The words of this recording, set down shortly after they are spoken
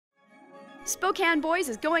Spokane Boys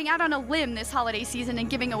is going out on a limb this holiday season and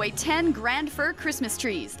giving away 10 grand fir Christmas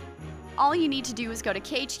trees. All you need to do is go to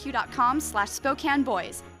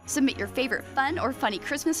khq.com/SpokaneBoys. Submit your favorite fun or funny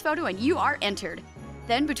Christmas photo and you are entered.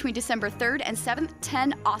 Then between December 3rd and 7th,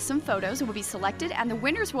 10 awesome photos will be selected and the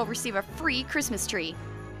winners will receive a free Christmas tree.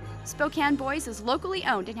 Spokane Boys is locally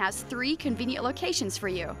owned and has 3 convenient locations for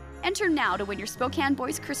you. Enter now to win your Spokane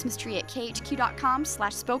Boys Christmas tree at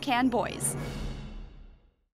khq.com/SpokaneBoys.